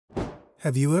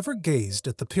Have you ever gazed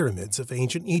at the pyramids of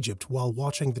ancient Egypt while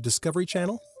watching the Discovery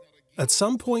Channel? At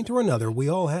some point or another, we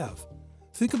all have.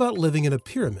 Think about living in a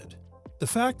pyramid. The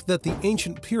fact that the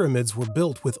ancient pyramids were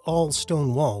built with all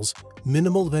stone walls,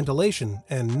 minimal ventilation,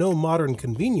 and no modern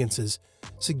conveniences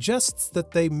suggests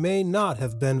that they may not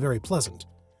have been very pleasant.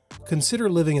 Consider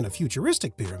living in a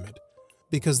futuristic pyramid,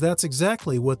 because that's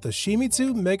exactly what the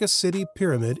Shimizu Mega-City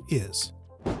Pyramid is.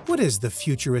 What is the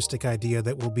futuristic idea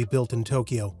that will be built in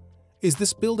Tokyo? Is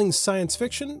this building science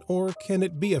fiction, or can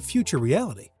it be a future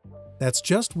reality? That's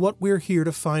just what we're here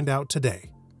to find out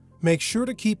today. Make sure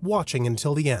to keep watching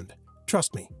until the end.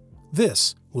 Trust me,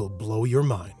 this will blow your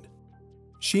mind.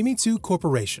 Shimizu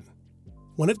Corporation.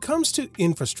 When it comes to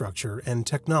infrastructure and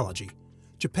technology,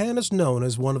 Japan is known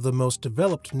as one of the most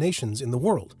developed nations in the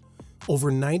world.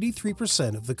 Over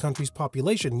 93% of the country's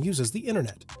population uses the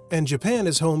internet, and Japan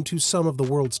is home to some of the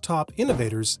world's top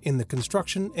innovators in the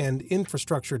construction and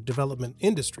infrastructure development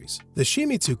industries. The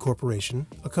Shimizu Corporation,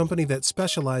 a company that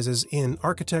specializes in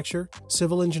architecture,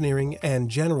 civil engineering, and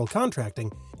general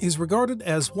contracting, is regarded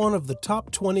as one of the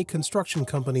top 20 construction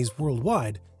companies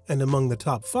worldwide and among the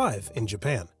top 5 in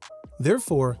Japan.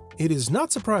 Therefore, it is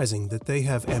not surprising that they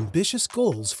have ambitious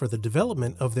goals for the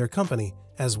development of their company,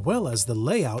 as well as the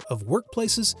layout of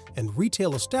workplaces and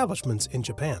retail establishments in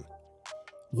Japan.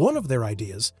 One of their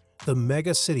ideas, the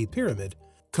Mega-City Pyramid,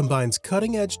 combines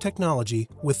cutting-edge technology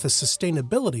with the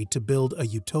sustainability to build a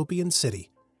utopian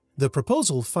city. The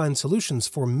proposal finds solutions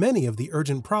for many of the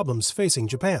urgent problems facing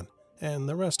Japan and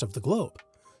the rest of the globe,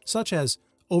 such as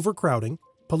overcrowding,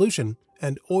 pollution,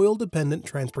 and oil-dependent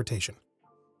transportation.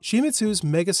 Shimizu's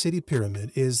Mega-City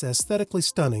Pyramid is aesthetically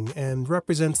stunning and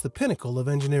represents the pinnacle of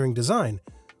engineering design,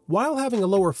 while having a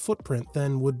lower footprint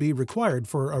than would be required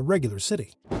for a regular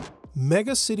city.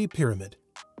 Mega-City Pyramid.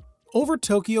 Over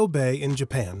Tokyo Bay in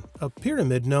Japan, a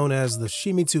pyramid known as the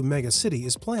Shimizu Mega-City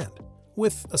is planned.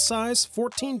 With a size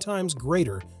 14 times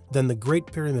greater than the Great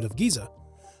Pyramid of Giza,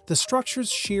 the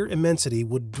structure's sheer immensity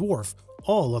would dwarf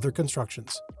all other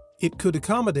constructions. It could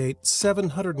accommodate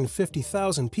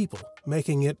 750,000 people,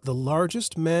 making it the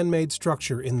largest man-made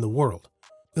structure in the world,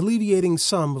 alleviating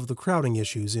some of the crowding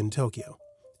issues in Tokyo.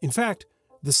 In fact,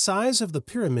 the size of the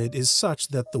pyramid is such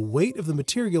that the weight of the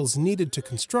materials needed to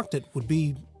construct it would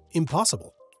be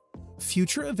impossible.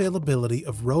 Future availability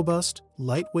of robust,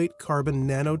 lightweight carbon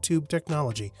nanotube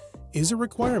technology is a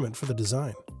requirement for the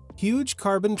design. Huge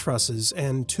carbon trusses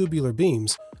and tubular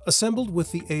beams, assembled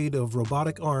with the aid of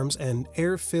robotic arms and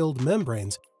air-filled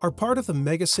membranes, are part of the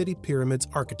Mega-City Pyramid's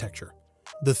architecture.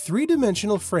 The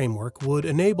three-dimensional framework would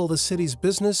enable the city's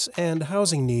business and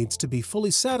housing needs to be fully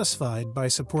satisfied by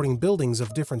supporting buildings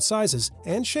of different sizes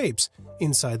and shapes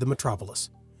inside the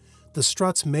metropolis. The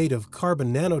struts made of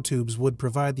carbon nanotubes would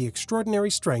provide the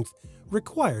extraordinary strength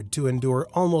required to endure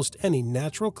almost any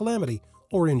natural calamity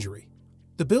or injury.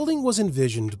 The building was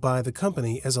envisioned by the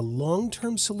company as a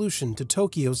long-term solution to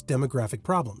Tokyo's demographic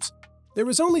problems. There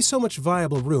is only so much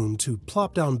viable room to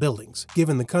plop down buildings,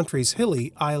 given the country's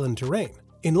hilly island terrain.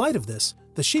 In light of this,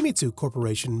 the Shimizu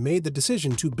Corporation made the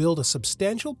decision to build a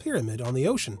substantial pyramid on the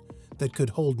ocean that could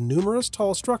hold numerous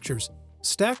tall structures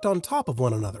stacked on top of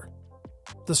one another.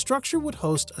 The structure would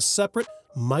host a separate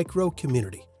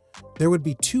micro-community. There would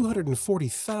be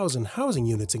 240,000 housing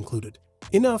units included,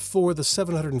 enough for the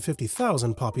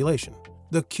 750,000 population.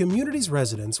 The community's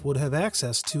residents would have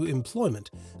access to employment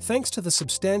thanks to the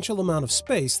substantial amount of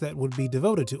space that would be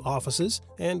devoted to offices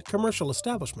and commercial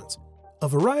establishments. A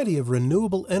variety of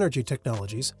renewable energy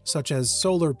technologies, such as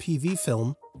solar PV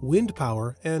film, wind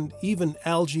power, and even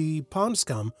algae pond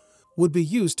scum, would be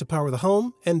used to power the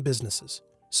home and businesses.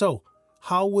 So,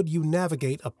 how would you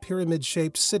navigate a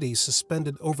pyramid-shaped city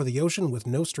suspended over the ocean with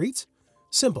no streets?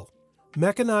 Simple.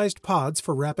 Mechanized pods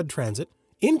for rapid transit,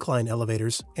 incline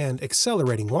elevators, and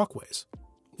accelerating walkways.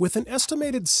 With an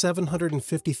estimated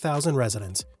 750,000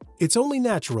 residents, it's only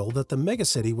natural that the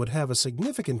megacity would have a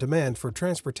significant demand for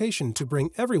transportation to bring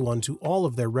everyone to all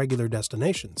of their regular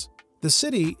destinations. The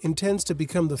city intends to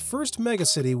become the first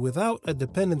megacity without a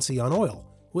dependency on oil,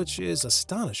 which is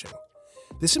astonishing.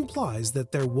 This implies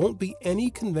that there won't be any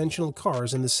conventional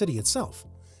cars in the city itself.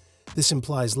 This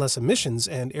implies less emissions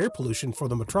and air pollution for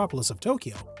the metropolis of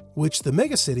Tokyo, which the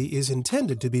megacity is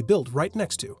intended to be built right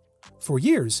next to. For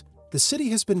years, the city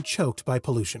has been choked by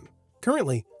pollution.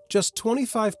 Currently, just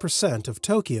 25% of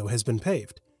Tokyo has been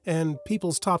paved, and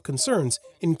people's top concerns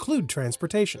include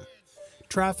transportation.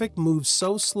 Traffic moves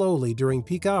so slowly during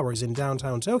peak hours in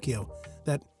downtown Tokyo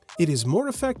that it is more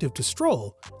effective to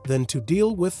stroll than to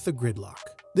deal with the gridlock.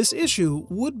 This issue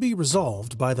would be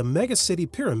resolved by the Mega-City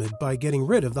Pyramid by getting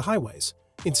rid of the highways.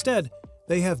 Instead,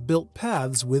 They have built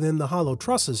paths within the hollow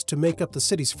trusses to make up the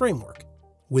city's framework.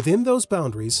 Within those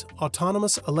boundaries,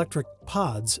 autonomous electric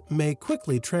pods may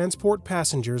quickly transport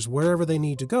passengers wherever they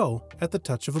need to go at the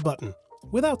touch of a button,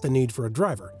 without the need for a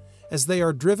driver, as they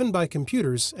are driven by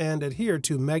computers and adhere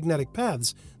to magnetic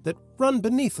paths that run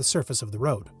beneath the surface of the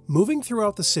road. Moving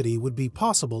throughout the city would be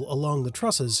possible along the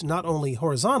trusses not only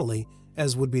horizontally,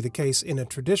 as would be the case in a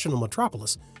traditional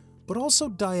metropolis, but also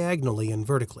diagonally and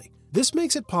vertically. This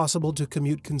makes it possible to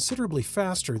commute considerably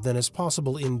faster than is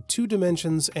possible in 2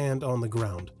 dimensions and on the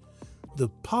ground. The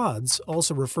pods,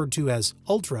 also referred to as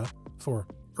ultra for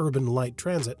urban light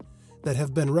transit, that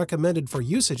have been recommended for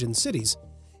usage in cities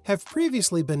have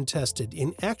previously been tested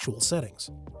in actual settings.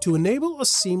 To enable a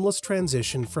seamless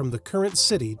transition from the current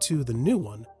city to the new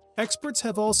one, experts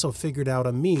have also figured out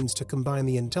a means to combine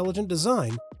the intelligent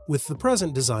design with the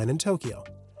present design in Tokyo.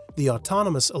 The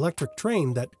autonomous electric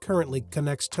train that currently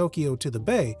connects Tokyo to the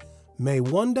Bay may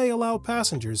one day allow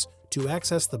passengers to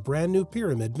access the brand new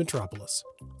pyramid metropolis.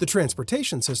 The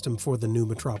transportation system for the new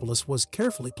metropolis was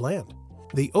carefully planned.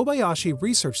 The Obayashi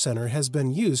Research Center has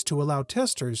been used to allow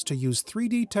testers to use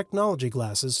 3D technology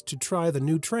glasses to try the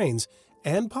new trains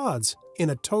and pods in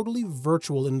a totally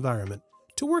virtual environment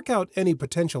to work out any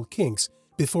potential kinks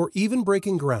before even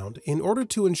breaking ground, in order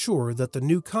to ensure that the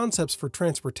new concepts for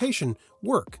transportation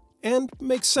work and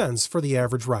make sense for the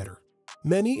average rider.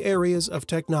 Many areas of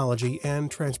technology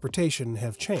and transportation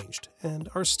have changed and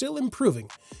are still improving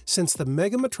since the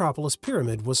mega metropolis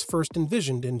pyramid was first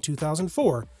envisioned in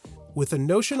 2004, with a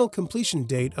notional completion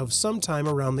date of sometime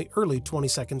around the early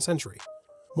 22nd century.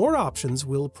 More options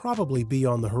will probably be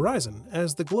on the horizon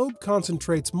as the globe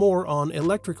concentrates more on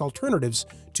electric alternatives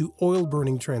to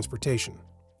oil-burning transportation.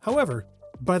 However,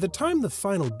 by the time the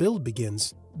final build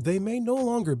begins, they may no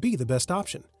longer be the best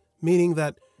option, meaning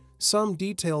that some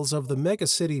details of the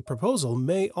mega-city proposal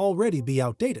may already be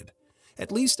outdated,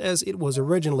 at least as it was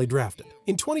originally drafted.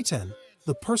 In 2010,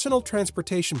 the personal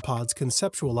transportation pods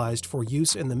conceptualized for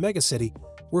use in the megacity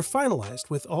were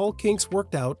finalized with all kinks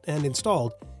worked out and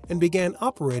installed, and began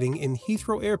operating in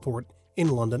Heathrow Airport in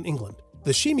London, England.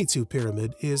 The Shimizu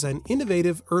Pyramid is an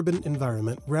innovative urban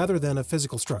environment rather than a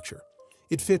physical structure.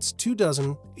 It fits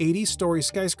 24 80-story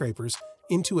skyscrapers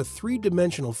into a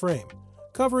 3-dimensional frame,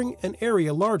 covering an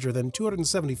area larger than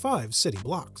 275 city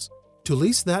blocks. To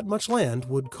lease that much land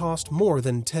would cost more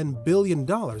than $10 billion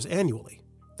annually.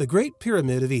 The Great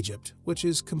Pyramid of Egypt, which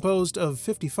is composed of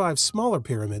 55 smaller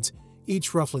pyramids,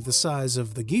 each roughly the size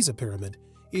of the Giza Pyramid,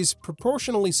 is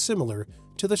proportionally similar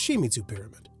to the Shimizu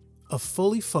Pyramid, a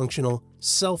fully functional,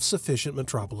 self-sufficient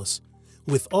metropolis,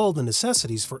 with all the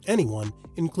necessities for anyone,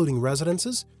 including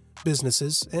residences,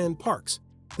 businesses, and parks.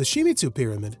 The Shimizu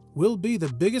Pyramid will be the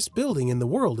biggest building in the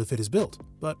world if it is built,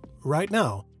 but right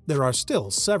now, there are still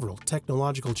several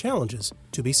technological challenges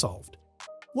to be solved.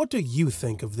 What do you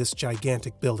think of this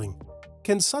gigantic building?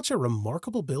 Can such a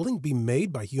remarkable building be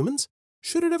made by humans?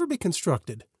 Should it ever be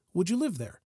constructed? Would you live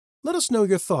there? Let us know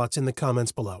your thoughts in the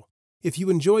comments below. If you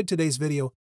enjoyed today's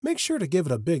video, make sure to give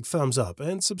it a big thumbs up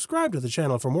and subscribe to the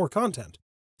channel for more content.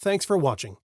 Thanks for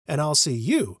watching, and I'll see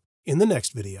you in the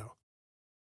next video.